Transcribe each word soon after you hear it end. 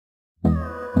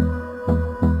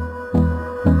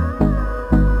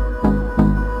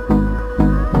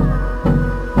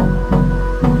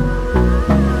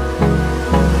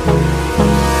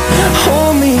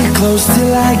close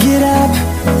till I get up.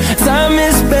 Time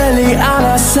is barely on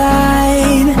our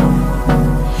side.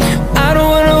 I don't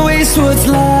wanna waste what's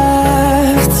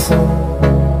left.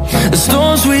 The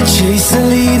storms we chase are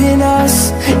leading us,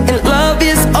 and love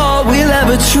is all we'll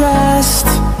ever trust.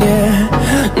 Yeah,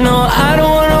 no, I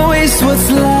don't wanna waste what's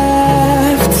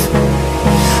left.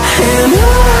 And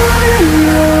on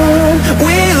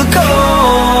we'll go,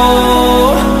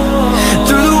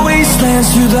 through the wastelands,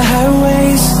 through the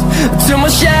highways, till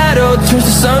my shadow turns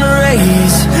to sun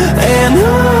rays.